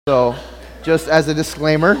So, just as a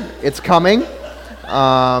disclaimer, it's coming.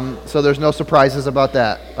 So there's no surprises about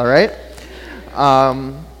that. All right.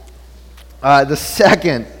 The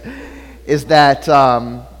second is that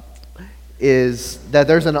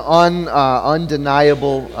there's an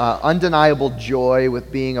undeniable joy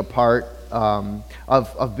with being a part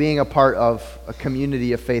of being a part of a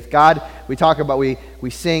community of faith. God, we talk about we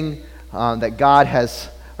sing that God has,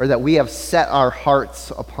 or that we have set our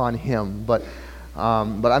hearts upon Him, but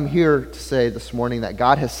I'm here to say this morning that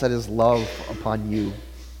God has set His love upon you.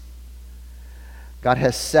 God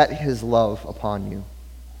has set His love upon you.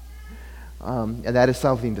 And that is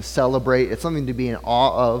something to celebrate. It's something to be in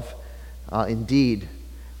awe of, indeed,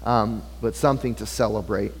 but something to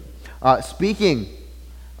celebrate. Speaking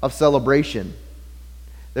of celebration,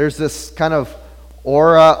 there's this kind of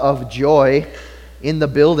aura of joy in the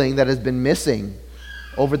building that has been missing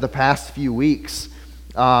over the past few weeks.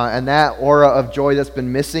 And that aura of joy that's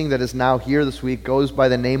been missing, that is now here this week, goes by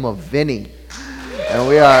the name of Vinny. And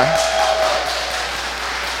we are...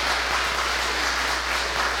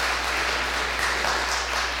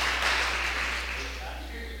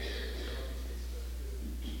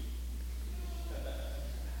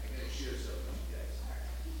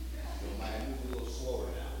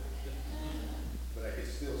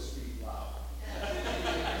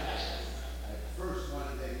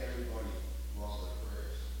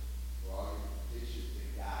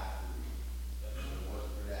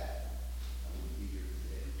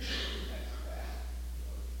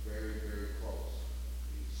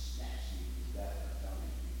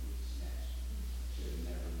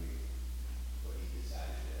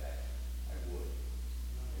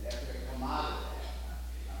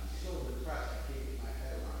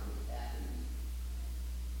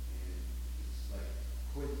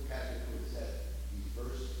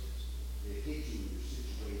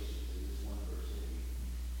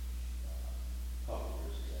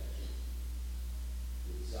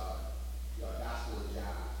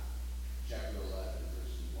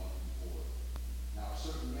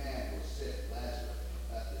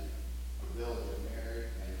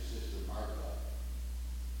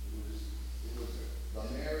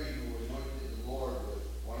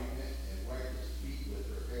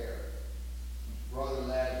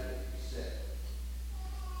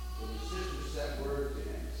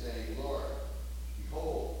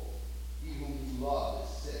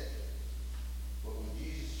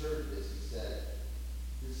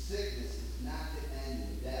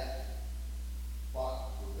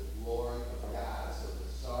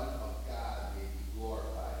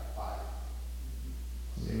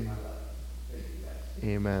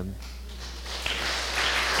 Amen.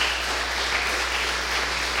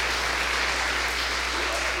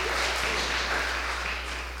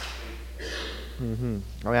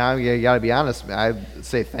 I mean, you got to be honest. I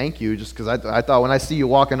say thank you just because I thought when I see you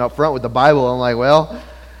walking up front with the Bible, I'm like, well,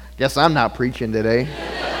 guess I'm not preaching today.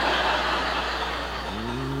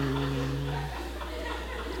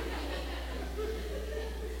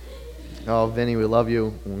 Oh, Vinny, we love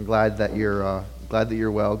you. I'm glad that you're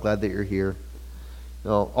well. Glad that you're here.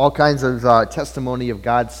 All kinds of testimony of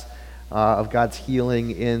God's healing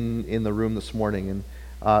in the room this morning, and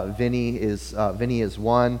Vinny is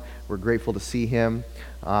one. We're grateful to see him.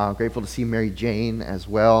 Grateful to see Mary Jane as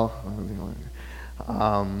well.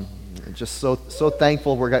 Just so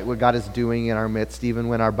thankful for what God is doing in our midst, even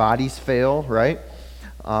when our bodies fail. Right,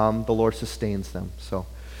 the Lord sustains them. So.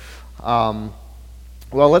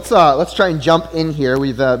 Well, let's try and jump in here.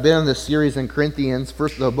 We've been in this series in Corinthians,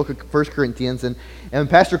 the book of 1 Corinthians, and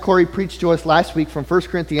Pastor Corey preached to us last week from 1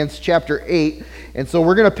 Corinthians chapter 8, and so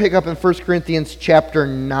we're going to pick up in 1 Corinthians chapter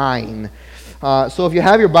 9. So if you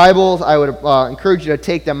have your Bibles, I would encourage you to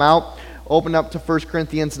take them out, open up to 1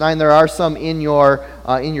 Corinthians 9. There are some in your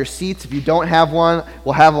seats. If you don't have one,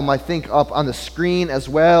 we'll have them, I think, up on the screen as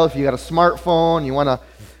well. If you got a smartphone, you want to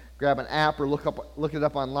grab an app or look it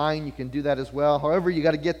up online, you can do that as well. However, you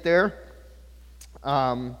got to get there,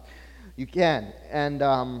 you can. And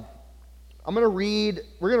we're going to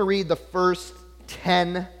read the first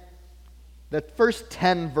 10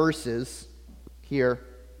 verses here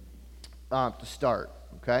to start,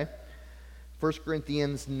 okay? 1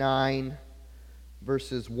 Corinthians 9,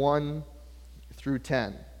 verses 1 through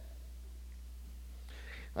 10.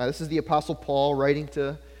 This is the Apostle Paul writing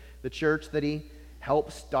to the church that he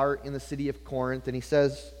help start in the city of Corinth, and he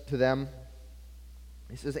says to them,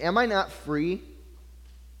 am I not free?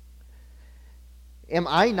 Am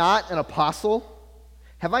I not an apostle?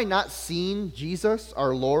 Have I not seen Jesus,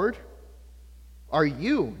 our Lord? Are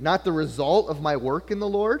you not the result of my work in the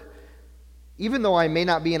Lord? Even though I may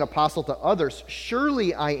not be an apostle to others,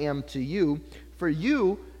 surely I am to you, for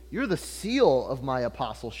you you're the seal of my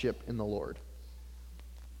apostleship in the Lord.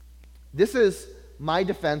 This is my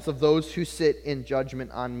defense of those who sit in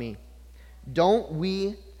judgment on me. Don't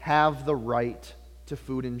we have the right to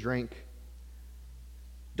food and drink?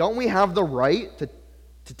 Don't we have the right to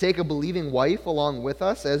take a believing wife along with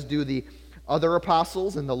us, as do the other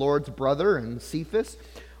apostles and the Lord's brother and Cephas?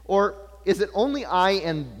 Or is it only I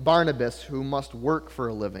and Barnabas who must work for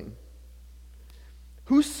a living?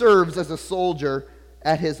 Who serves as a soldier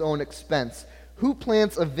at his own expense? Who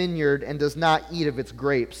plants a vineyard and does not eat of its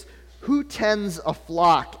grapes? Who tends a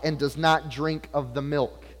flock and does not drink of the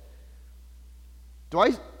milk? Do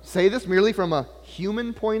I say this merely from a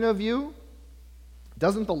human point of view?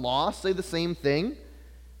 Doesn't the law say the same thing?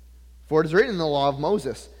 For it is written in the law of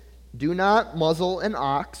Moses, do not muzzle an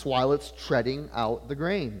ox while it's treading out the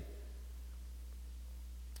grain.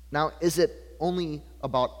 Now, is it only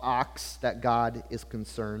about ox that God is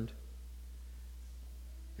concerned?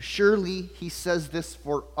 Surely he says this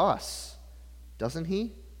for us, doesn't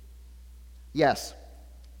he? Yes,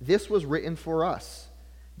 this was written for us,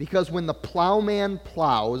 because when the plowman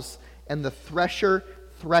plows and the thresher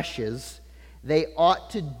threshes, they ought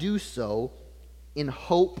to do so in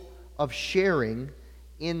hope of sharing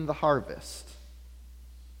in the harvest.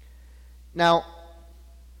 Now,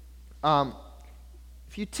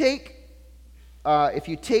 if you take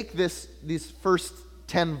these first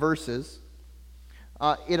 10 verses,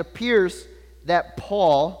 it appears that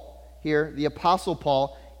Paul here, the Apostle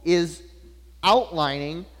Paul, is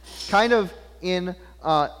outlining kind of in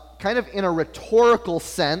a rhetorical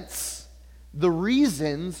sense the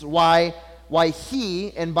reasons why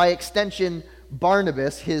he, and by extension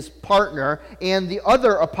Barnabas, his partner, and the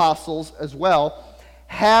other apostles as well,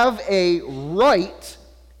 have a right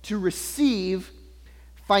to receive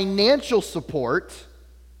financial support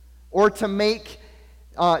or to make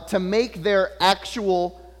their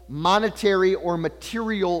actual monetary or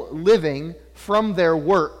material living from their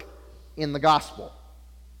work in the gospel.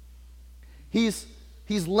 He's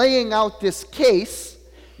laying out this case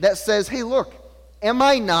that says, hey, look, am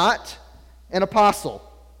I not an apostle?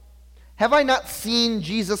 Have I not seen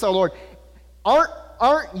Jesus our Lord?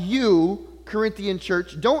 Aren't you, Corinthian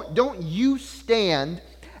church, don't you stand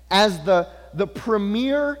as the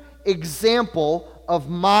premier example of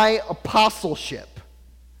my apostleship,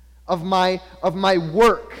 of my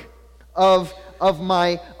work, of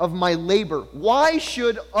my labor? Why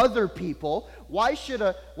should other people, why should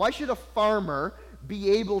a farmer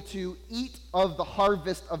be able to eat of the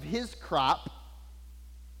harvest of his crop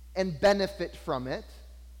and benefit from it?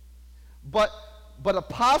 But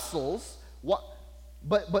apostles,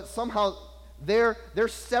 but somehow they're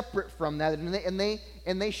separate from that,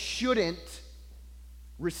 and they shouldn't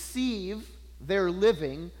receive their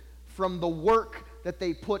living from the work that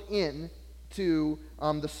they put in to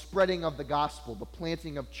the spreading of the gospel, the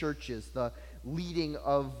planting of churches, the leading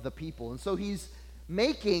of the people. And so he's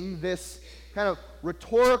making this kind of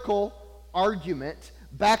rhetorical argument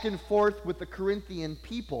back and forth with the Corinthian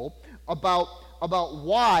people about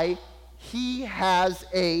why he has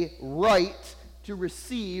a right to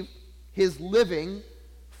receive his living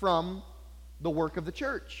from the work of the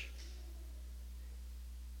church.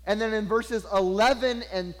 And then in verses 11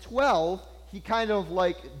 and 12, he kind of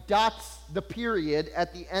like dots the period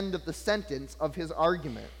at the end of the sentence of his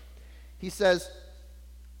argument. He says,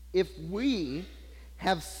 if we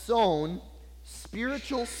have sown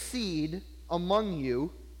spiritual seed among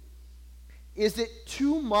you, is it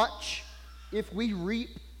too much if we reap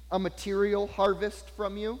a material harvest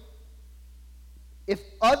from you? If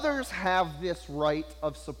others have this right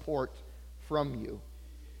of support from you,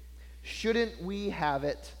 shouldn't we have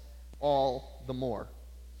it all the more?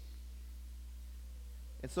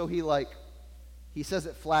 And so he says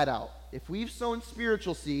it flat out. If we've sown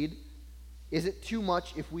spiritual seed, is it too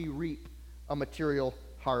much if we reap a material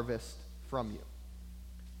harvest from you?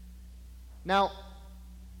 Now,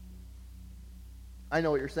 I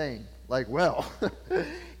know what you're saying. Like, well,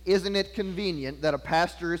 isn't it convenient that a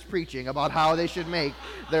pastor is preaching about how they should make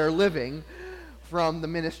their living from the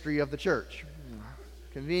ministry of the church?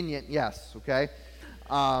 Convenient, yes, okay?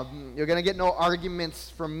 You're going to get no arguments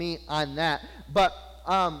from me on that. But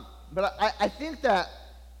I think that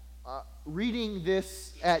reading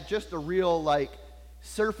this at just a real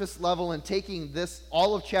surface level and taking this,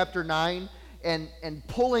 all of chapter 9, and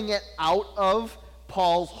pulling it out of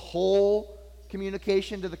Paul's whole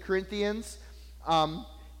communication to the Corinthians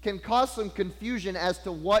can cause some confusion as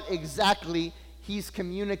to what exactly he's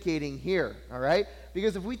communicating here, all right?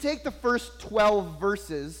 Because if we take the first 12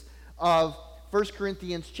 verses of 1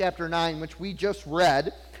 Corinthians chapter 9, which we just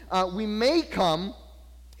read, we may come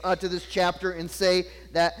to this chapter and say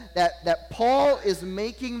that Paul is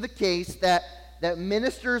making the case that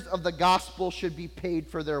ministers of the gospel should be paid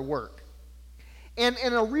for their work. And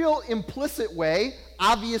in a real implicit way,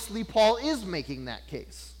 obviously Paul is making that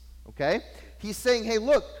case. Okay? He's saying, hey,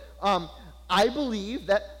 look, I believe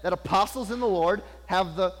that apostles in the Lord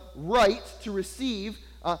have the right to receive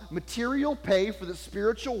material pay for the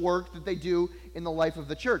spiritual work that they do in the life of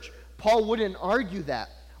the church. Paul wouldn't argue that.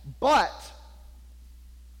 But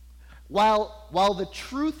while the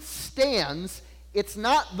truth stands, it's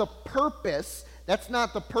not the purpose, that's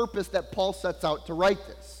not the purpose that Paul sets out to write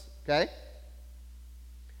this. Okay?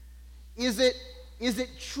 Is it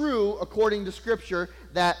true, according to Scripture,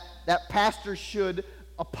 that pastors should,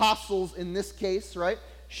 apostles in this case, right,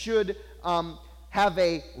 should have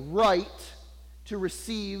a right to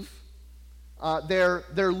receive their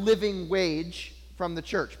living wage from the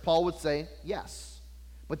church? Paul would say yes.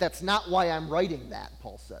 But that's not why I'm writing that,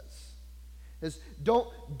 Paul says.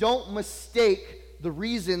 Don't mistake the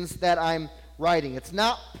reasons that I'm writing. It's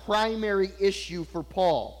not primary issue for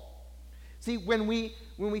Paul. See, when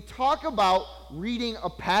we talk about reading a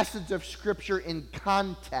passage of Scripture in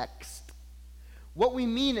context, what we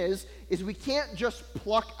mean is we can't just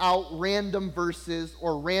pluck out random verses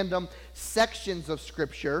or random sections of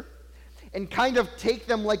Scripture and kind of take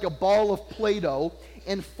them like a ball of Play-Doh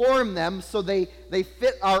and form them so they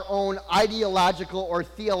fit our own ideological or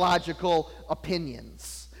theological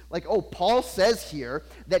opinions. Like, oh, Paul says here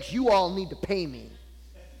that you all need to pay me.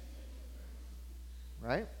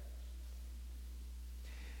 Right?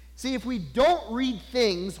 See, if we don't read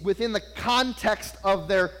things within the context of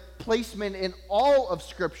their placement in all of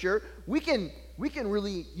Scripture, we can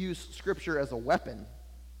really use Scripture as a weapon.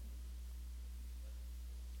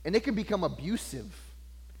 And it can become abusive.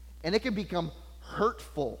 And it can become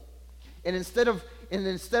hurtful. And instead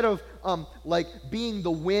of like being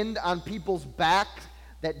the wind on people's back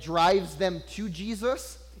that drives them to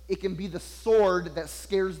Jesus, it can be the sword that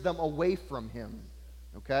scares them away from him.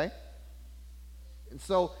 Okay? And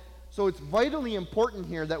so it's vitally important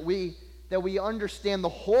here that we understand the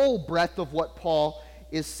whole breadth of what Paul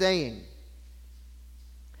is saying.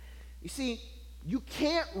 You see, you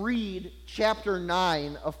can't read chapter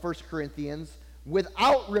 9 of 1 Corinthians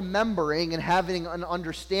without remembering and having an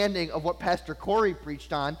understanding of what Pastor Corey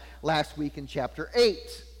preached on last week in chapter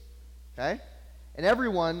 8. Okay? And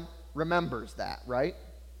everyone remembers that, right?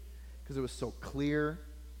 Because it was so clear,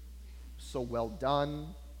 so well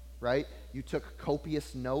done, right? You took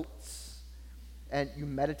copious notes, and you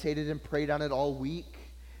meditated and prayed on it all week.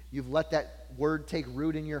 You've let that word take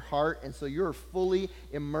root in your heart, and so you're fully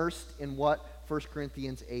immersed in what 1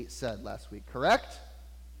 Corinthians 8 said last week, correct?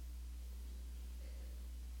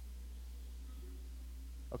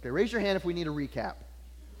 Okay, raise your hand if we need a recap.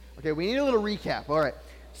 Okay, we need a little recap. All right.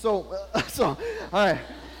 So all right.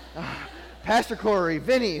 Pastor Corey,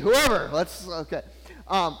 Vinny, whoever. Okay.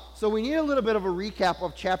 So we need a little bit of a recap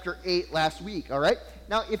of chapter 8 last week, all right?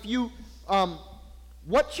 Now, if you,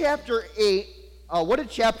 what did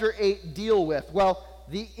chapter 8 deal with? Well,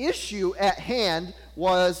 the issue at hand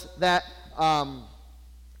was that,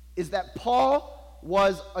 is that Paul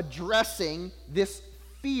was addressing this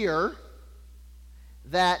fear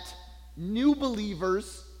that new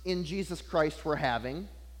believers in Jesus Christ were having.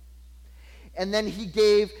 And then he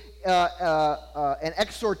gave an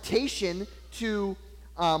exhortation to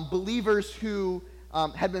believers who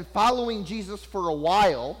had been following Jesus for a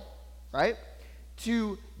while, right,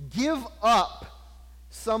 to give up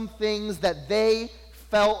some things that they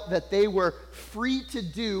felt that they were free to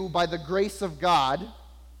do by the grace of God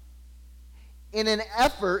in an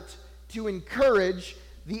effort to encourage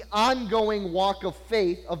the ongoing walk of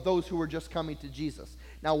faith of those who were just coming to Jesus.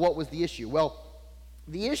 Now, what was the issue? Well,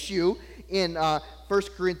 the issue in 1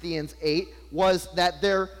 Corinthians 8 was that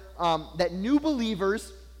that new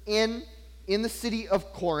believers in the city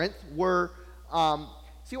of Corinth were,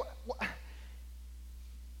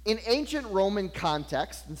 in ancient Roman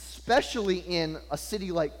context, especially in a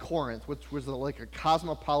city like Corinth, which was like a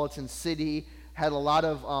cosmopolitan city, had a lot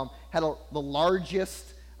of the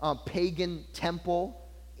largest pagan temple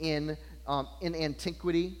in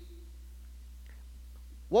antiquity.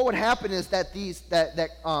 What would happen is that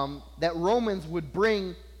that Romans would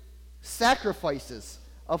bring sacrifices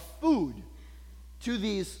of food to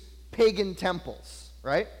these pagan temples,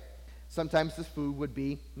 right? Sometimes this food would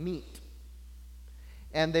be meat.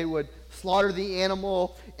 And they would slaughter the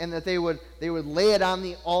animal, and that they would lay it on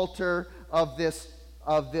the altar of this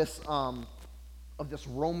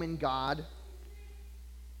Roman god.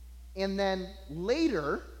 And then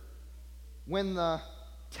later, when the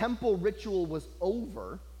temple ritual was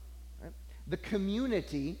over, right, the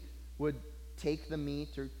community would take the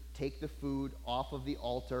meat or take the food off of the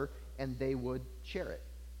altar, and they would share it.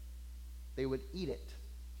 They would eat it.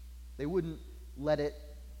 They wouldn't let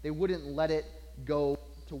it go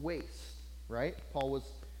to waste, right?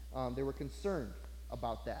 They were concerned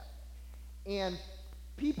about that. And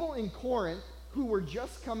people in Corinth who were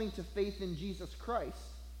just coming to faith in Jesus Christ,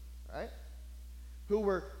 right? Who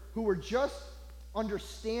were just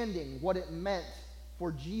understanding what it meant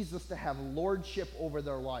for Jesus to have lordship over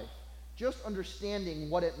their life. Just understanding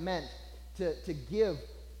what it meant to give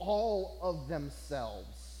all of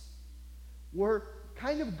themselves. We're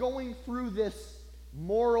kind of going through this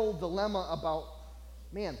moral dilemma about,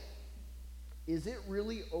 man, is it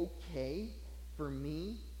really okay for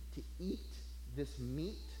me to eat this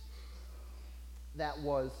meat that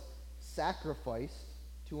was sacrificed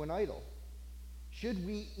to an idol? Should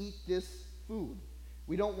we eat this food?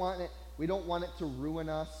 We don't want it to ruin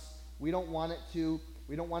us. We don't want it to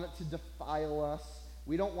defile us.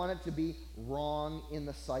 We don't want it to be wrong in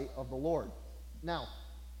the sight of the Lord. Now,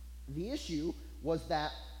 the issue was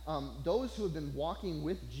that those who had been walking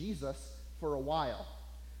with Jesus for a while,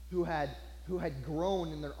 who had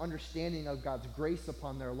grown in their understanding of God's grace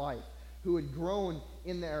upon their life, who had grown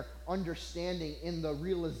in their understanding, in the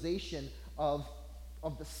realization of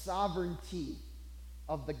the sovereignty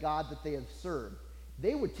of the God that they have served,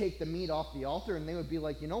 they would take the meat off the altar and they would be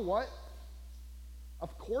like, you know what?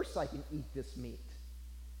 Of course I can eat this meat.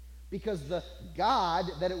 Because the God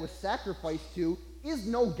that it was sacrificed to is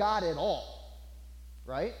no God at all.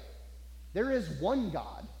 Right? There is one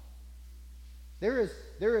God. There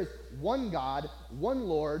is one God, one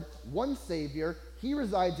Lord, one Savior. He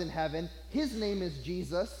resides in heaven. His name is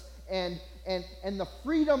Jesus. And the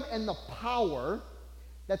freedom and the power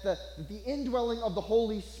that the indwelling of the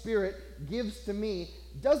Holy Spirit gives to me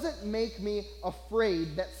doesn't make me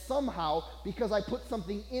afraid that somehow, because I put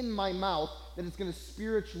something in my mouth, that it's going to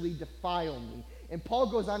spiritually defile me. And Paul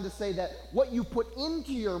goes on to say that what you put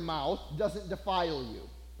into your mouth doesn't defile you,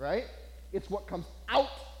 right? It's what comes out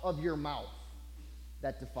of your mouth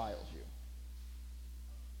that defiles you.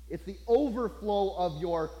 It's the overflow of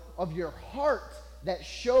your heart that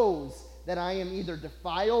shows that I am either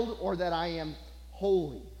defiled or that I am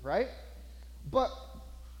holy, right? But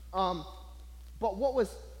what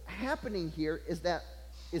was happening here is that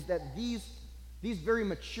these very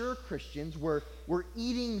mature Christians were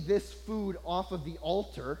eating this food off of the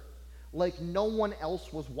altar like no one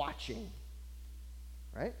else was watching,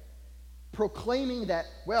 right? Proclaiming that,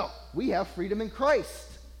 well, we have freedom in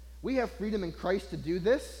Christ. We have freedom in Christ to do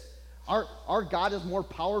this. Our God is more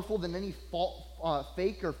powerful than any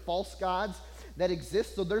fake or false gods that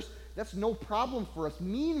exist, so that's no problem for us.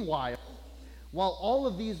 Meanwhile, while all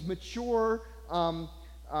of these mature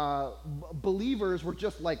believers were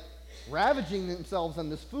just like ravaging themselves on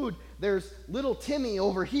this food, there's little Timmy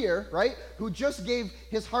over here, right, who just gave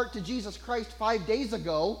his heart to Jesus Christ 5 days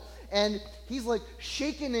ago, and he's like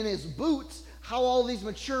shaking in his boots how all these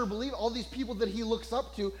mature believers, all these people that he looks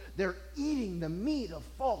up to, they're eating the meat of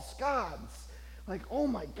false gods. Like, oh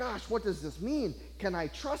my gosh, what does this mean? Can I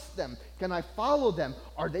trust them? Can I follow them?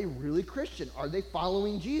 Are they really Christian? Are they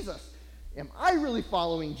following Jesus? Am I really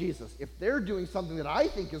following Jesus? If they're doing something that I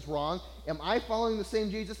think is wrong, am I following the same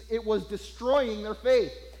Jesus? It was destroying their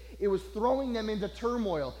faith. It was throwing them into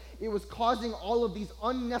turmoil. It was causing all of these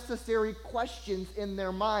unnecessary questions in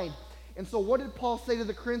their mind. And so what did Paul say to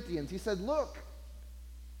the Corinthians? He said, look,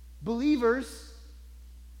 believers,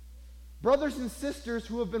 brothers and sisters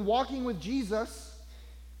who have been walking with Jesus,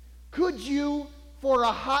 could you, for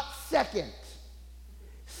a hot second,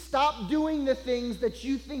 stop doing the things that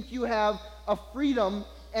you think you have a freedom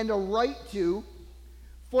and a right to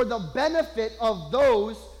for the benefit of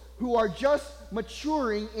those who are just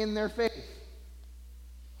maturing in their faith?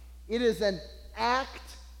 It is an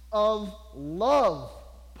act of love,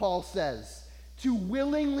 Paul says, to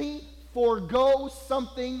willingly forego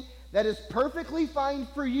something that is perfectly fine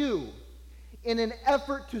for you in an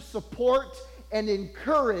effort to support and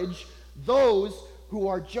encourage those who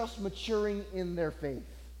are just maturing in their faith.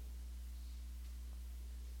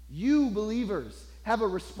 You, believers, have a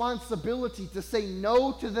responsibility to say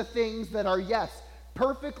no to the things that are, yes,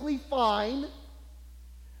 perfectly fine,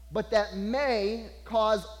 but that may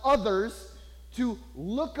cause others to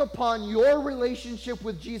look upon your relationship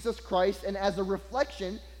with Jesus Christ and, as a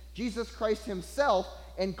reflection, Jesus Christ himself,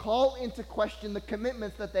 and call into question the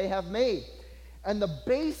commitments that they have made. And the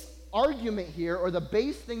base argument here, or the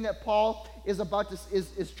base thing that Paul is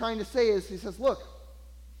trying to say is, he says, look,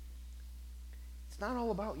 it's not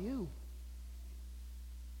all about you.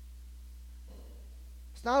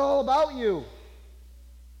 It's not all about you.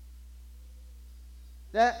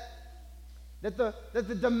 that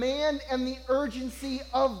the demand and the urgency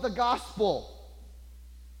of the gospel,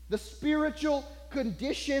 the spiritual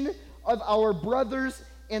condition of our brothers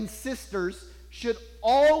and sisters, should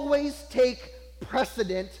always take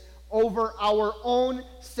precedent over our own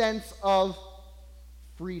sense of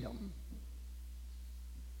freedom.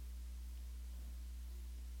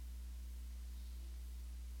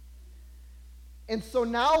 And so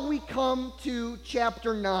now we come to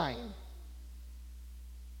chapter 9.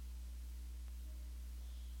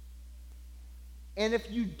 And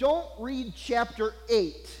if you don't read chapter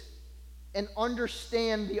 8 and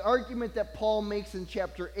understand the argument that Paul makes in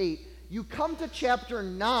chapter 8, you come to chapter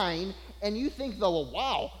 9 and you think, though,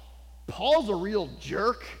 wow, Paul's a real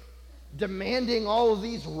jerk, demanding all of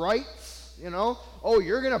these rights, Oh,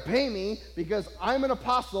 you're going to pay me because I'm an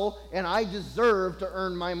apostle and I deserve to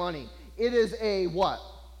earn my money. It is a what?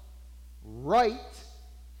 Right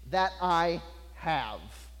that I have.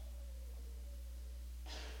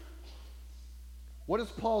 What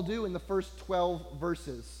does Paul do in the first 12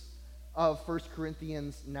 verses of 1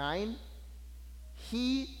 Corinthians 9?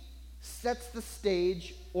 He sets the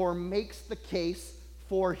stage or makes the case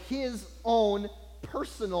for his own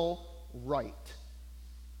personal right.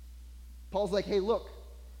 Paul's like, hey, look,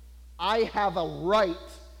 I have a right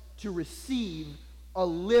to receive a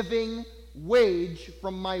living wage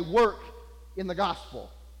from my work in the gospel.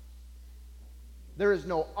 There is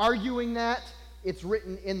no arguing that. It's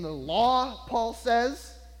written in the law, Paul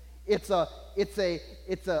says. It's a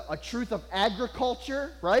truth of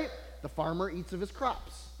agriculture, right? The farmer eats of his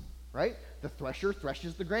crops, right? The thresher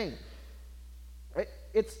threshes the grain. Right?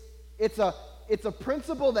 It's a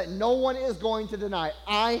principle that no one is going to deny.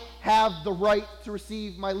 I have the right to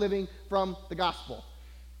receive my living from the gospel.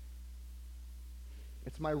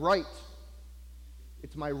 It's my right.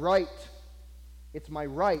 It's my right. It's my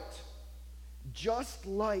right. Just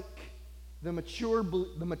like the mature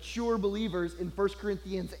believers in 1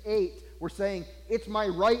 Corinthians 8 were saying, it's my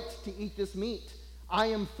right to eat this meat. I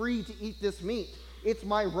am free to eat this meat. It's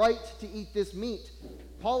my right to eat this meat.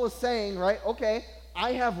 Paul is saying, right, okay,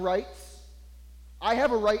 I have rights. I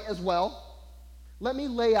have a right as well. Let me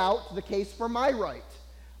lay out the case for my right.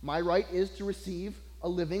 My right is to receive a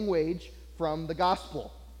living wage from the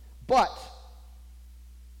gospel. But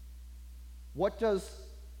what does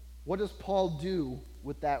Paul do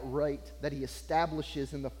with that right that he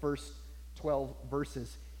establishes in the first 12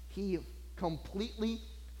 verses? He completely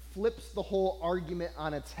flips the whole argument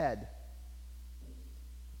on its head.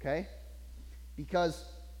 Okay? Because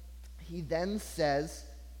he then says,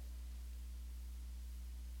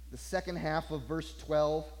 the second half of verse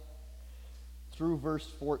 12 through verse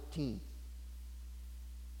 14.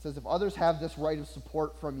 It says, if others have this right of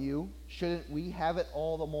support from you, shouldn't we have it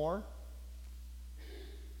all the more?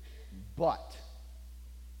 But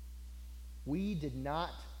we did not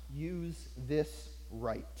use this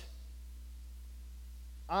right.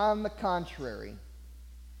 On the contrary,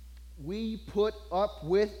 we put up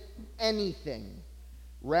with anything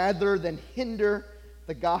rather than hinder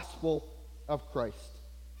the gospel of Christ.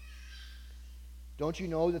 Don't you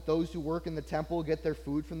know that those who work in the temple get their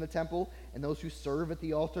food from the temple, and those who serve at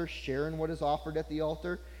the altar share in what is offered at the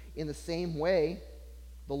altar? In the same way,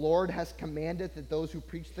 the Lord has commanded that those who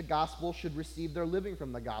preach the gospel should receive their living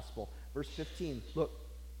from the gospel. Verse 15, look,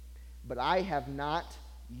 but I have not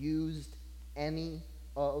used any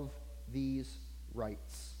of these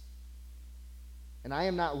rights. And I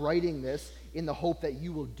am not writing this in the hope that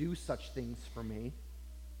you will do such things for me.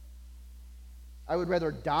 I would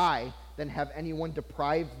rather die than have anyone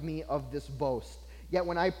deprive me of this boast. Yet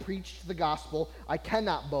when I preach the gospel, I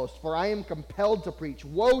cannot boast, for I am compelled to preach.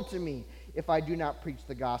 Woe to me if I do not preach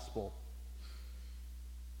the gospel.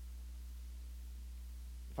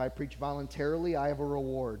 If I preach voluntarily, I have a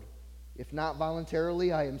reward. If not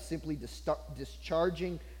voluntarily, I am simply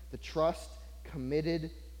discharging the trust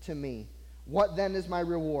committed to me. What then is my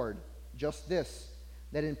reward? Just this,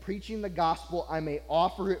 that in preaching the gospel I may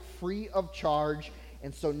offer it free of charge,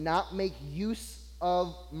 and so not make use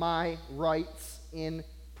of my rights in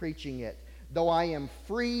preaching it. Though I am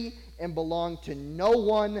free and belong to no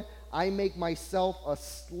one, I make myself a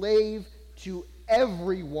slave to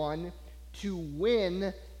everyone to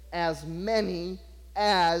win as many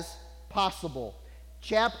as possible.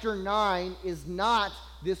 Chapter 9 is not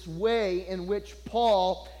this way in which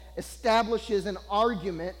Paul establishes an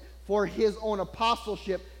argument for his own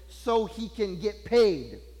apostleship so he can get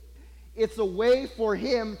paid. It's a way for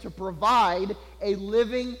him to provide a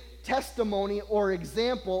living testimony or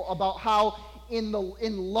example about how in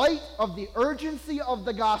light of the urgency of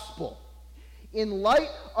the gospel, in light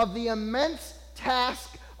of the immense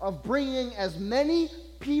task of bringing as many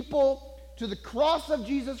people to the cross of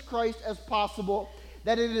Jesus Christ as possible,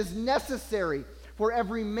 that it is necessary for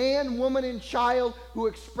every man, woman, and child who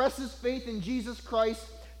expresses faith in Jesus Christ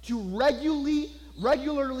to regularly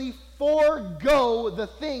forego the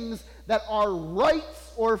things that are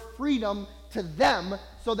rights or freedom to them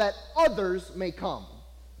so that others may come.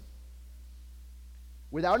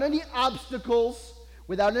 Without any obstacles,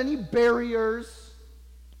 without any barriers,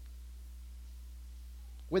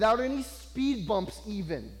 without any speed bumps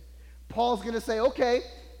even. Paul's going to say, okay,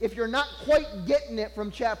 if you're not quite getting it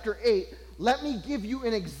from chapter 8, let me give you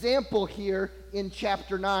an example here in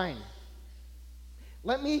chapter 9.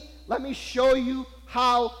 Let me show you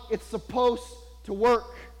how it's supposed to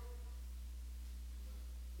work.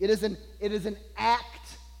 It is an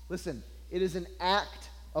act, listen, it is an act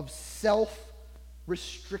of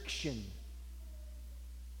self-restriction.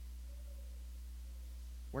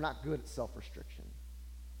 We're not good at self-restriction.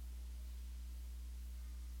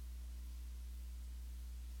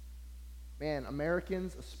 Man,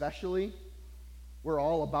 Americans especially, we're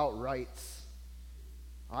all about rights.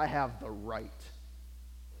 I have the right.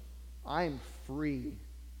 I'm free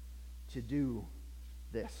to do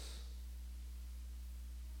this.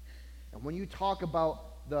 And when you talk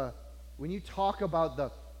about the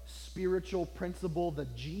spiritual principle, the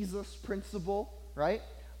Jesus principle, right,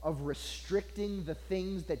 of restricting the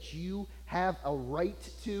things that you have a right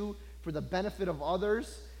to for the benefit of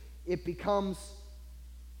others, it becomes,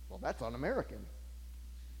 well, that's un-American.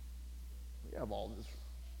 We have all this.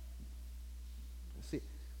 See,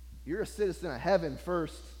 you're a citizen of heaven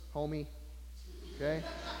first, homie. Okay?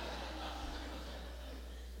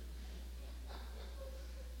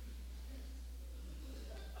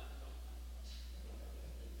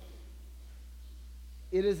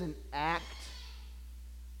 It is an act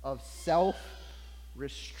of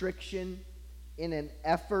self-restriction in an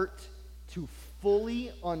effort to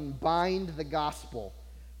fully unbind the gospel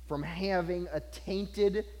from having a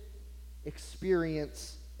tainted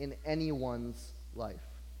experience in anyone's life.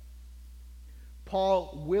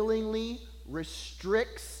 Paul willingly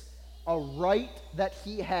restricts a right that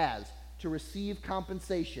he has to receive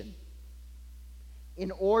compensation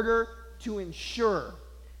in order to ensure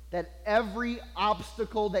that every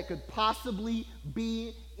obstacle that could possibly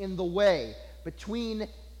be in the way between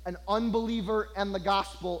an unbeliever and the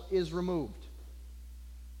gospel is removed.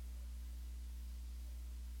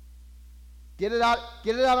 Get it out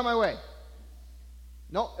of my way.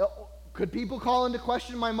 No, could people call into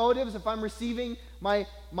question my motives if I'm receiving my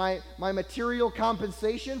material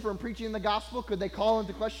compensation from preaching the gospel? Could they call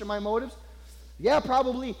into question my motives? Yeah,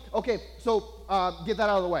 probably. Okay, so get that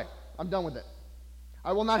out of the way. I'm done with it.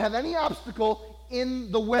 I will not have any obstacle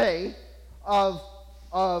in the way of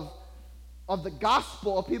the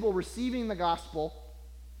gospel, of people receiving the gospel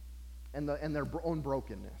and their own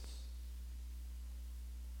brokenness.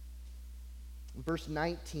 In verse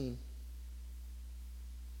 19,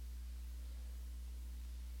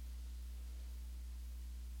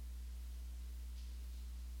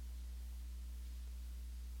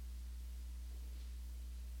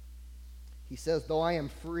 he says, though I am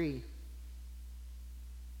free.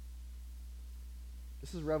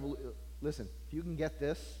 This is listen, if you can get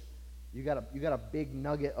this, you got a big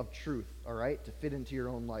nugget of truth, all right, to fit into your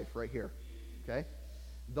own life right here. Okay?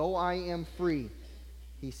 Though I am free,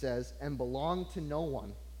 he says, and belong to no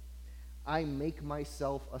one, I make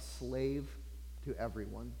myself a slave to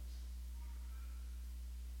everyone,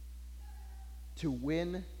 to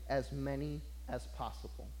win as many as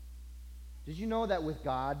possible. Did you know that with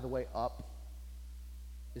God, the way up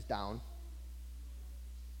is down?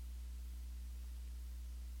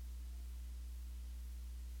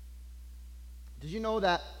 Did you know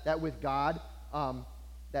that with God,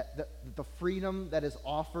 that the freedom that is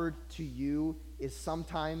offered to you is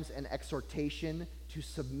sometimes an exhortation to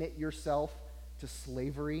submit yourself to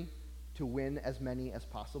slavery to win as many as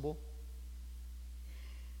possible?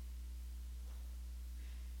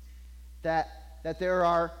 That there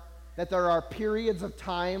are periods of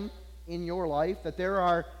time in your life, that there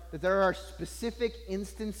are specific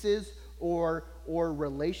instances or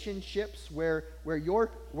relationships where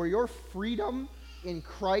your freedom in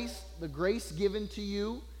Christ, the grace given to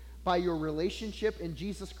you by your relationship in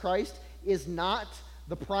Jesus Christ, is not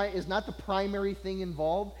the primary thing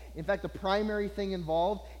involved. In fact, the primary thing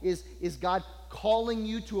involved is God calling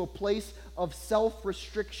you to a place of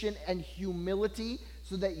self-restriction and humility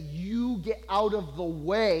so that you get out of the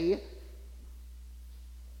way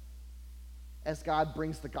as God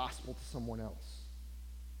brings the gospel to someone else.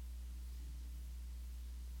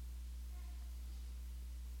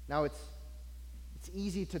 Now it's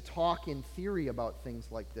easy to talk in theory about things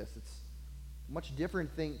like this. It's a much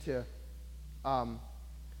different thing to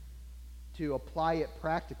apply it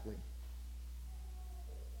practically.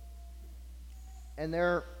 And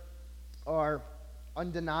there are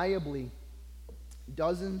undeniably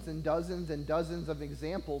dozens and dozens and dozens of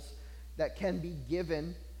examples that can be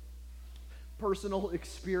given, personal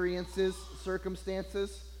experiences,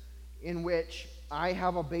 circumstances in which I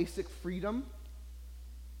have a basic freedom.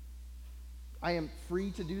 I am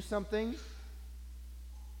free to do something,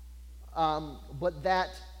 but that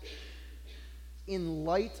in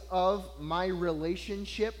light of my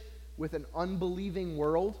relationship with an unbelieving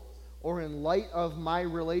world, or in light of my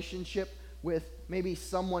relationship with maybe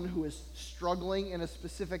someone who is struggling in a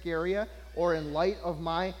specific area, or in light of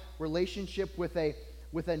my relationship with a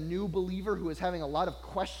new believer who is having a lot of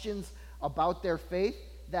questions about their faith,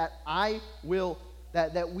 that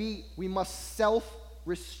we must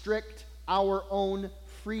self-restrict our own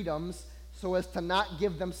freedoms so as to not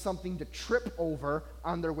give them something to trip over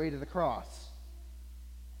on their way to the cross.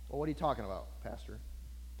 Well, what are you talking about, Pastor?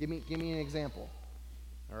 Give me an example.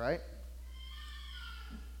 All right?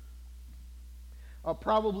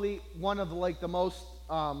 Probably one of the most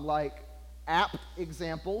apt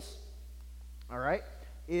examples, all right,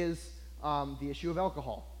 is the issue of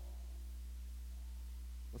alcohol.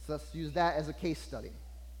 Let's use that as a case study.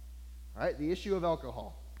 All right, the issue of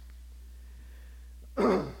alcohol.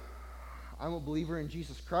 I'm a believer in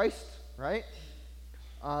Jesus Christ, right?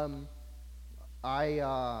 I'm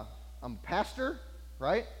a pastor,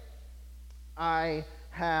 right? I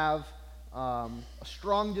have a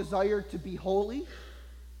strong desire to be holy,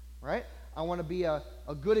 right? I want to be a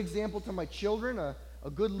good example to my children, a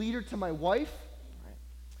good leader to my wife, right?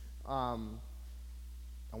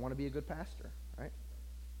 I want to be a good pastor, right?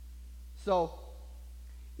 So,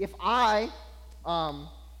 if I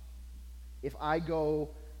go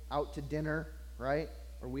out to dinner, right,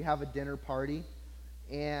 or we have a dinner party,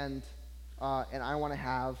 and I want to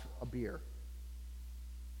have a beer,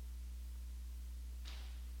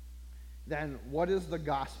 then what does the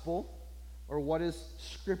gospel or what does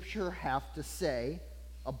Scripture have to say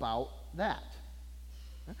about that?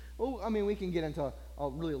 Well, I mean, we can get into a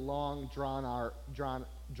really long, drawn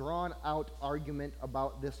out argument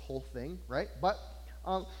about this whole thing, right? But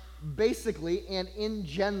basically and in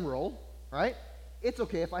general, right, it's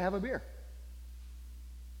okay if I have a beer.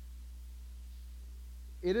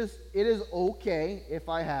 It is okay if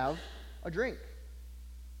I have a drink.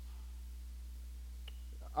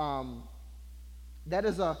 That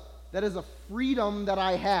is a freedom that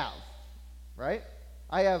I have, right?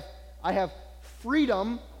 I have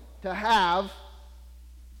freedom to have,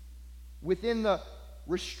 within the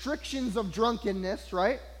restrictions of drunkenness,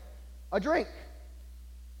 right, a drink.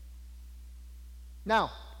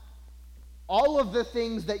 Now, all of the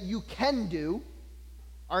things that you can do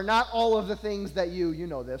are not all of the things that you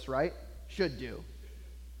know this, right, should do.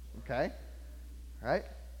 Okay? Right?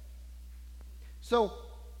 So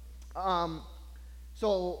I'm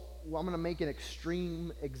going to make an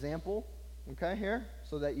extreme example, okay, here,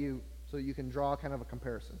 so you can draw kind of a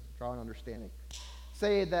comparison, draw an understanding.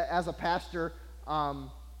 Say that as a pastor,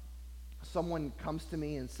 someone comes to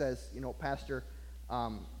me and says, Pastor,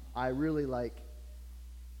 I really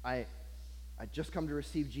I just come to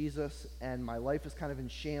receive Jesus, and my life is kind of in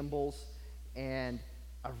shambles, and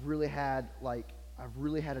I've really had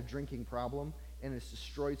a drinking problem, and it's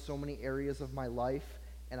destroyed so many areas of my life,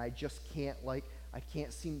 and I just can't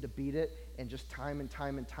seem to beat it, and just time and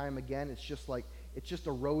time and time again, it's just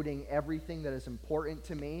eroding everything that is important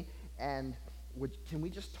to me. And can we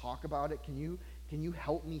just talk about it? Can you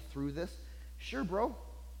help me through this? Sure, bro.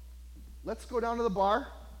 Let's go down to the bar.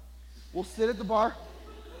 We'll sit at the bar.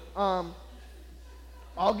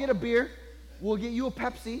 I'll get a beer. We'll get you a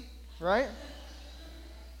Pepsi, right?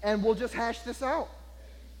 And we'll just hash this out,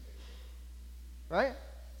 right?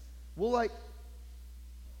 We'll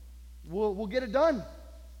get it done,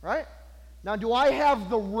 right? Now, do I have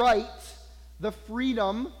the right, the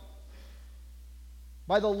freedom,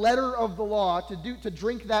 by the letter of the law to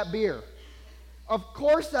drink that beer? Of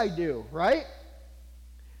course I do, right?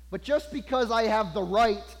 But just because I have the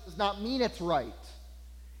right does not mean it's right.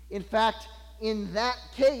 In fact, in that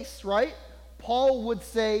case, right, Paul would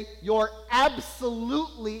say you're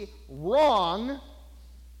absolutely wrong,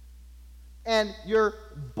 and you're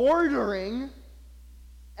bordering,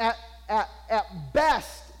 at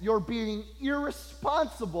best, you're being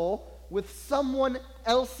irresponsible with someone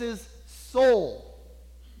else's soul.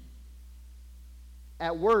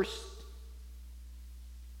 At worst,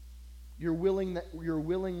 you're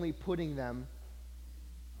willingly putting them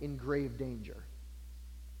in grave danger.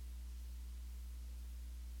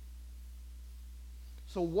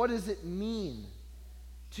 So what does it mean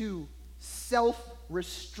to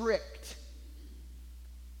self-restrict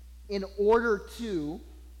in order to,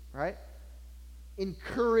 right,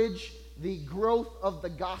 encourage the growth of the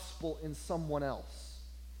gospel in someone else?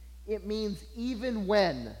 It means even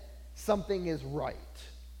when something is right,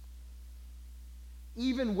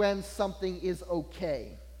 even when something is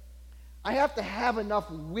okay, I have to have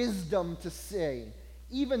enough wisdom to say,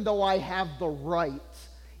 even though I have the right,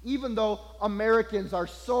 even though Americans are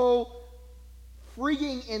so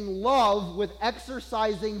freaking in love with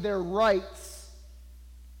exercising their rights,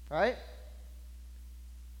 right?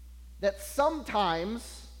 That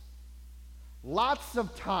sometimes, lots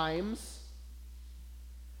of times,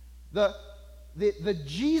 the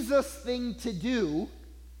Jesus thing to do,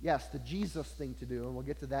 yes, the Jesus thing to do, and we'll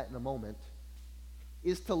get to that in a moment,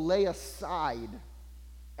 is to lay aside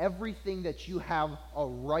everything that you have a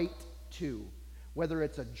right to, whether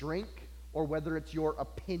it's a drink or whether it's your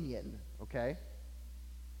opinion, okay?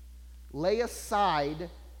 Lay aside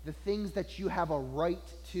the things that you have a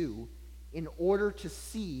right to in order to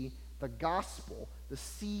see the gospel, the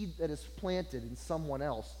seed that is planted in someone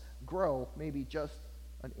else, grow maybe just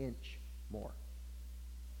an inch more.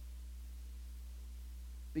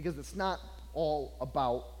 Because it's not all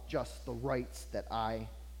about just the rights that I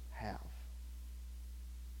have.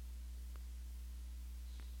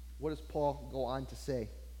 What does Paul go on to say?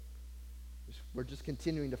 We're just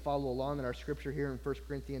continuing to follow along in our scripture here in 1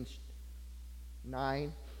 Corinthians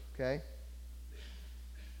 9, okay?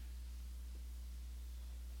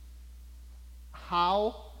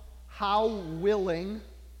 How willing,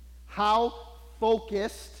 how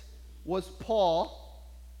focused was Paul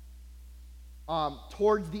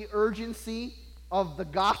towards the urgency of the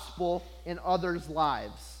gospel in others'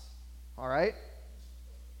 lives? All right?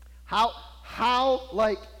 How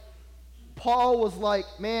like, Paul was like,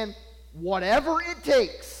 man, whatever it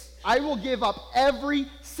takes, I will give up every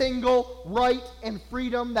single right and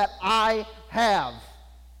freedom that I have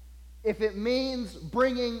if it means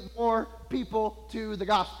bringing more people to the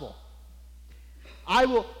gospel. I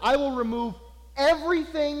will remove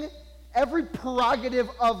everything, every prerogative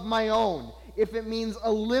of my own, if it means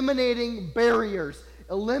eliminating barriers,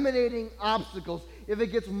 eliminating obstacles. If it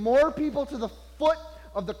gets more people to the foot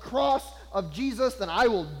of the cross of Jesus, then I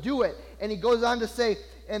will do it. And he goes on to say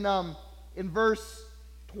in verse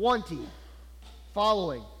 20,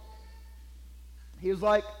 following, he was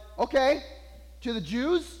like, okay, to the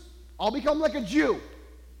Jews, I'll become like a Jew.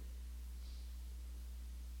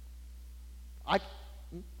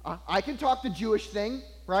 I can talk the Jewish thing,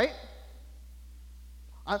 right?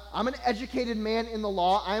 I'm an educated man in the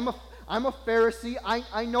law. I'm a Pharisee.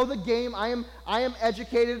 I know the game. I am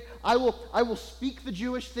educated. I will speak the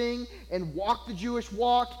Jewish thing and walk the Jewish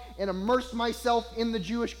walk and immerse myself in the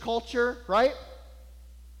Jewish culture, right?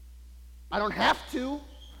 I don't have to,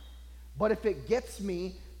 but if it gets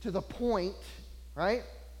me to the point, right,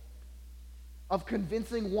 of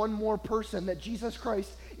convincing one more person that Jesus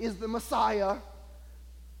Christ is the Messiah,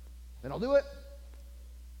 then I'll do it.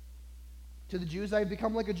 To the Jews, I have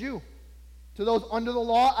become like a Jew. To those under the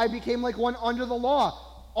law, I became like one under the law,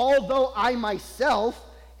 although I myself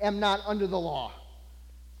am not under the law.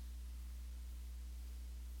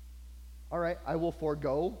 All right, I will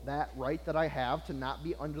forego that right that I have to not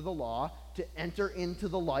be under the law, to enter into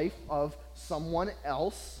the life of someone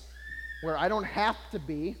else where I don't have to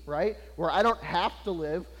be, right? Where I don't have to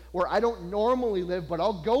live, where I don't normally live, but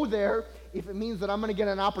I'll go there if it means that I'm going to get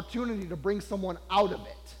an opportunity to bring someone out of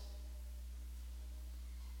it.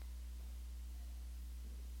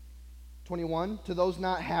 21, to those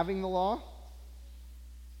not having the law,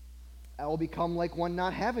 I will become like one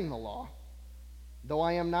not having the law. Though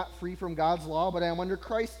I am not free from God's law, but I am under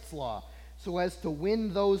Christ's law, so as to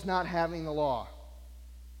win those not having the law.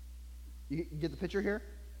 You get the picture here?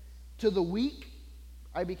 To the weak,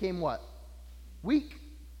 I became what? Weak.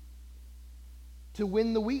 To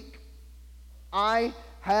win the weak. I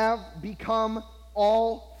have become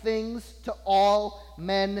all things to all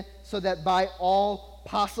men, so that by all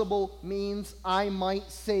possible means I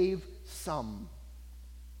might save some.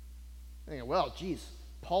 Thinking, well, geez,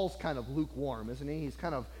 Paul's kind of lukewarm, isn't he? He's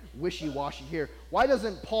kind of wishy-washy here. Why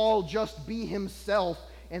doesn't Paul just be himself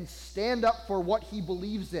and stand up for what he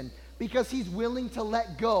believes in? Because he's willing to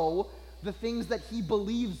let go the things that he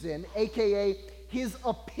believes in, aka his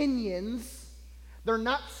opinions. They're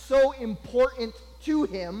not so important to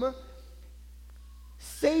him.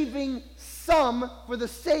 Saving some for the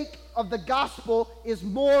sake of the gospel is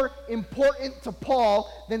more important to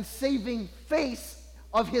Paul than saving face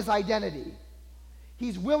of his identity.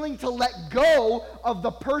 He's willing to let go of the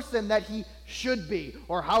person that he should be,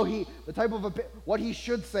 or what he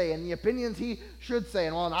should say, and the opinions he should say.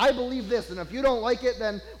 And well, I believe this, and if you don't like it,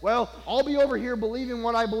 then, well, I'll be over here believing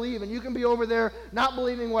what I believe, and you can be over there not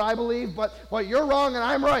believing what I believe, but you're wrong and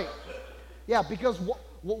I'm right. Yeah, because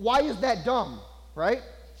why is that dumb, right?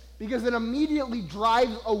 Because it immediately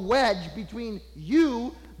drives a wedge between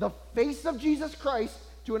you, the face of Jesus Christ,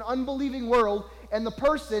 to an unbelieving world, and the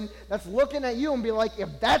person that's looking at you and be like, if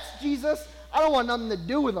that's Jesus, I don't want nothing to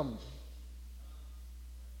do with him.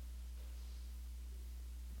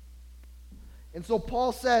 And so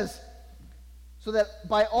Paul says, so that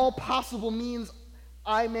by all possible means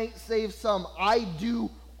I may save some. I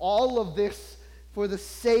do all of this for the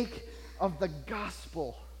sake of the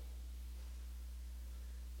gospel,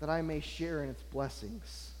 that I may share in its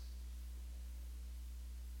blessings.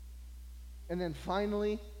 And then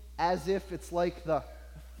finally, as if it's like the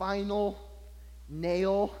final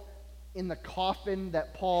nail in the coffin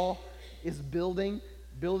that Paul is building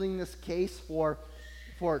this case for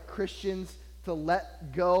Christians to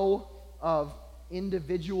let go of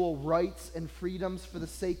individual rights and freedoms for the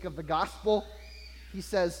sake of the gospel,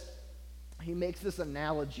 he makes this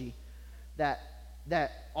analogy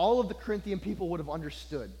that all of the Corinthian people would have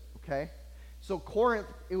understood, okay? So Corinth,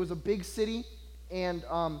 it was a big city, and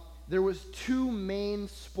there was two main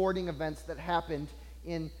sporting events that happened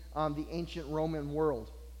in the ancient Roman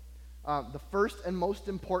world. The first and most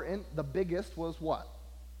important, the biggest, was what?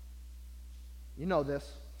 You know this.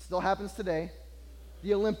 Still happens today.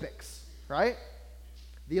 The Olympics, right?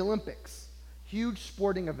 The Olympics. Huge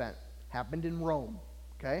sporting event. Happened in Rome,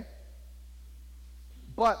 okay?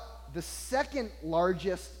 But the second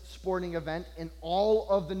largest sporting event in all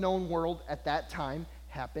of the known world at that time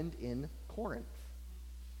happened in Corinth,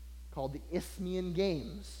 called the Isthmian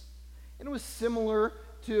Games. And it was similar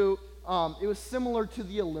to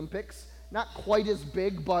the Olympics, not quite as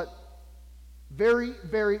big, but very,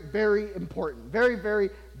 very, very important, very, very,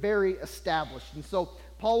 very established. And so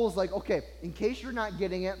Paul was like, okay, in case you're not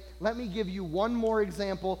getting it, let me give you one more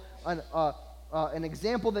example, an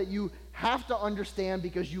example that you have to understand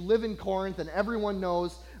because you live in Corinth and everyone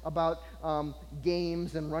knows about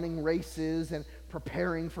games and running races and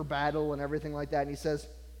preparing for battle and everything like that. And he says,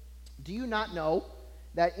 do you not know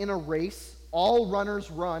that in a race, all runners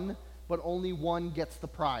run, but only one gets the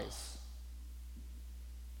prize?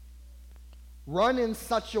 Run in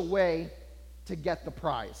such a way to get the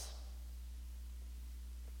prize.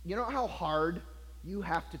 You know how hard you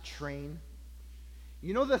have to train?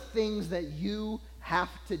 You know the things that you have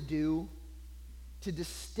to do to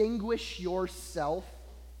distinguish yourself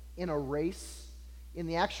in a race, in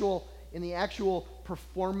the actual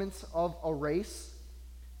performance of a race?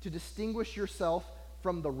 To distinguish yourself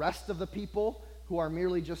from the rest of the people who are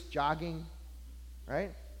merely just jogging,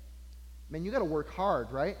 right? Man, you got to work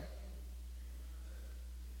hard, right?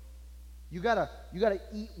 You got to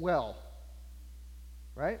eat well,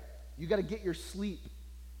 right? You got to get your sleep.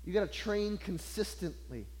 You got to train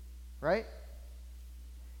consistently, right?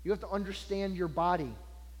 You have to understand your body.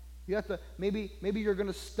 You have to maybe you're going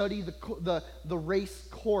to study the race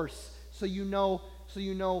course so you know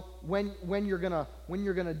when you're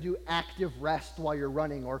gonna do active rest while you're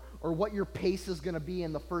running, or what your pace is gonna be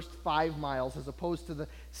in the first 5 miles as opposed to the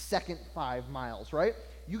second 5 miles, right?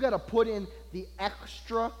 You got to put in the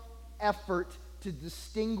extra effort to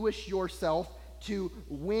distinguish yourself to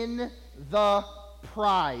win the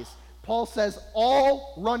prize. Paul says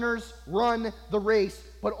all runners run the race,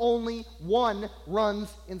 but only one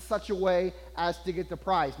runs in such a way as to get the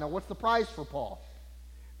prize. Now, what's the prize for Paul?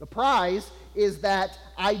 The prize is that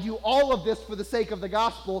I do all of this for the sake of the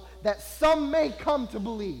gospel, that some may come to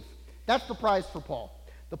believe. That's the prize for Paul.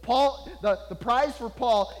 The prize for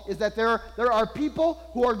Paul is that there are people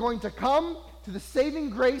who are going to come to the saving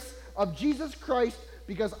grace of Jesus Christ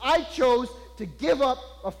because I chose to give up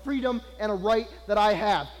a freedom and a right that I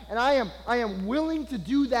have. And I am willing to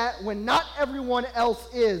do that when not everyone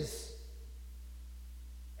else is.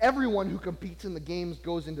 Everyone who competes in the games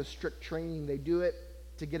goes into strict training. They do it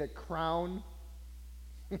to get a crown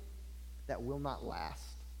that will not last.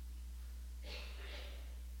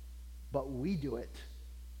 But we do it.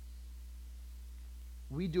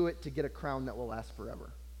 We do it to get a crown that will last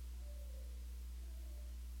forever.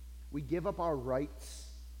 We give up our rights.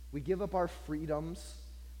 We give up our freedoms.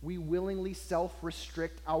 We willingly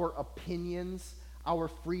self-restrict our opinions, our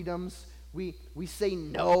freedoms. We say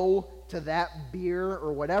no to that beer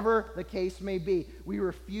or whatever the case may be. We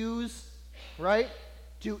refuse, right,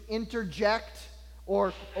 to interject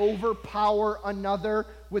or overpower another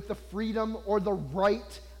with the freedom or the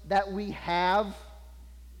right that we have.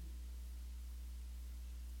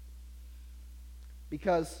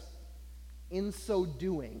 Because in so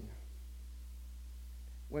doing,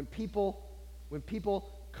 when people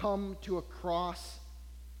come to a cross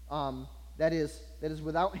that is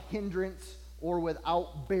without hindrance or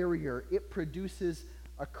without barrier, it produces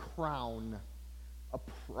a crown, a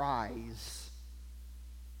prize.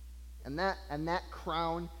 And that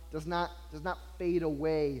crown does not fade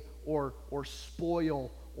away or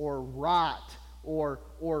spoil or rot or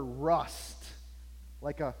rust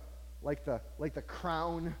like the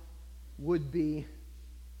crown would be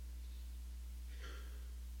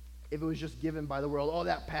if it was just given by the world. Oh,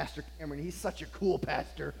 that Pastor Cameron, he's such a cool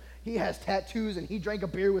pastor. He has tattoos and he drank a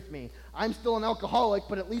beer with me. I'm still an alcoholic,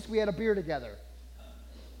 but at least we had a beer together.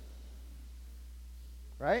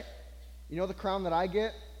 Right? You know the crown that I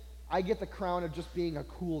get? I get the crown of just being a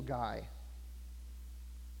cool guy.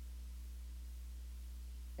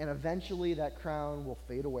 And eventually that crown will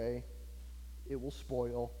fade away. It will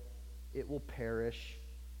spoil. It will perish.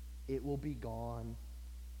 It will be gone.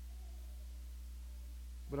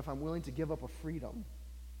 But if I'm willing to give up a freedom,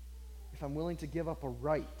 if I'm willing to give up a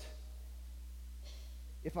right,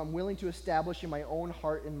 if I'm willing to establish in my own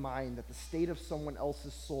heart and mind that the state of someone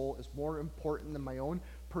else's soul is more important than my own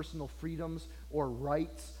personal freedoms or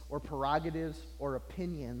rights or prerogatives or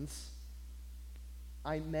opinions,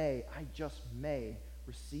 I just may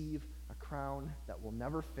receive a crown that will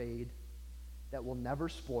never fade, that will never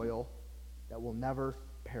spoil, that will never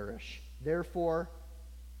perish. Therefore,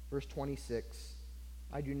 verse 26,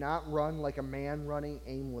 I do not run like a man running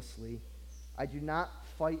aimlessly. I do not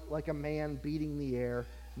fight like a man beating the air.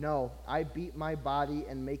 No, I beat my body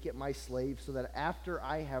and make it my slave, so that after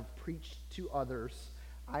I have preached to others,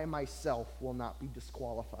 I myself will not be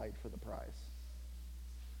disqualified for the prize.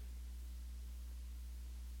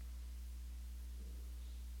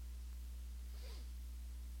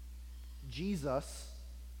 Jesus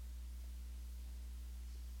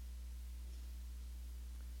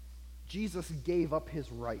gave up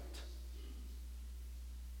his right.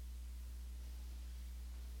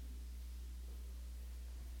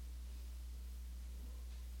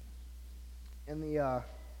 In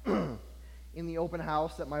the open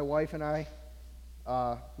house that my wife and I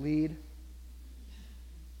lead,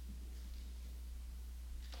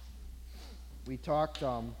 we talked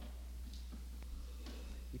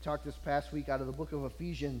this past week out of the book of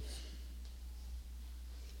Ephesians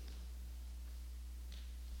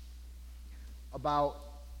about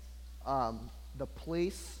the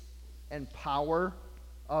place and power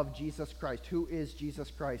of Jesus Christ. Who is Jesus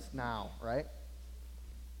Christ now, right?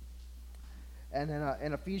 And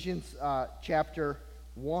in Ephesians chapter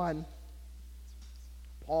 1,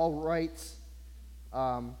 Paul writes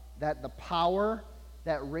that the power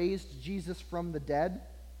that raised Jesus from the dead,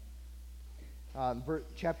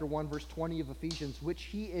 chapter 1, verse 20 of Ephesians, which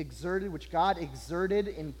God exerted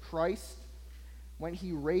in Christ when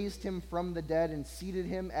he raised him from the dead and seated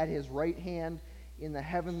him at his right hand in the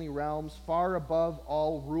heavenly realms, far above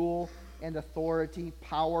all rule and authority,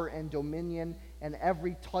 power and dominion, and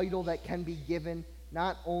every title that can be given,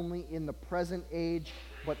 not only in the present age,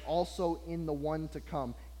 but also in the one to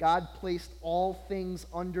come. God placed all things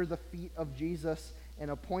under the feet of Jesus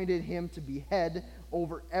and appointed him to be head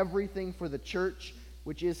over everything for the church,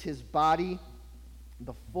 which is his body,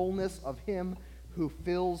 the fullness of him who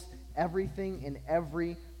fills everything in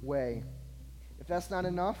every way. If that's not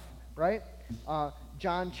enough, right?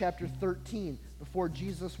 John chapter 13, before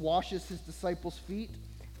Jesus washes his disciples' feet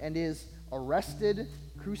and is arrested,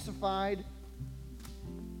 crucified.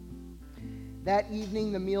 That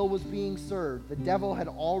evening the meal was being served. The devil had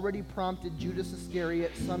already prompted Judas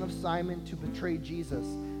Iscariot, son of Simon, to betray Jesus.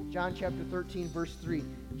 John chapter 13, verse 3.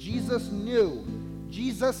 Jesus knew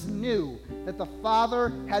that the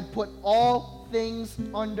Father had put all things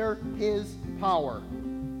under his power,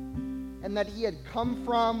 and that he had come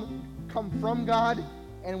from God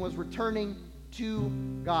and was returning to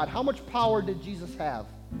God. How much power did Jesus have?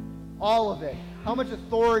 All of it. How much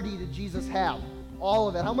authority did Jesus have? All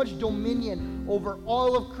of it. How much dominion over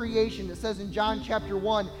all of creation? It says in John chapter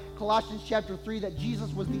 1, Colossians chapter 3, that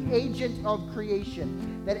Jesus was the agent of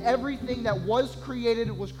creation, that everything that was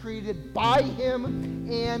created by him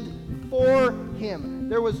and for him.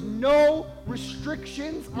 There was no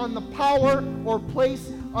restrictions on the power or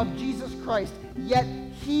place of Jesus Christ, yet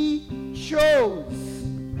he chose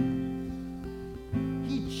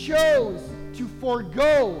to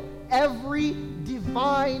forego every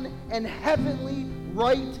divine and heavenly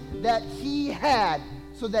right that he had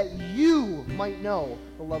so that you might know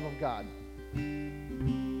the love of God.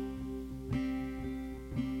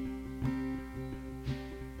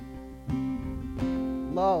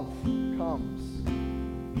 Love comes.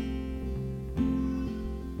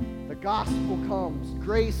 The gospel comes,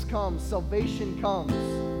 grace comes, salvation comes.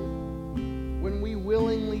 When we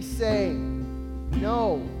willingly say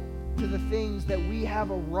no to the things that we have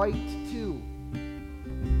a right to,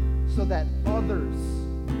 so that others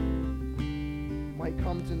might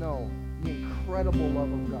come to know the incredible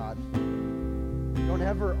love of God. Don't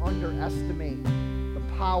ever underestimate the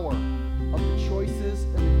power of the choices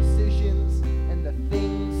and the decisions and the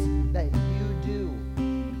things that you do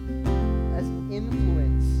as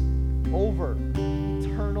influence over the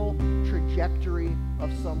eternal trajectory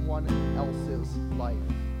of someone else's life.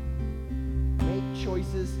 Make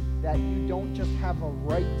choices that you don't just have a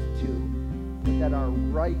right to, but that are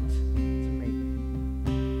right to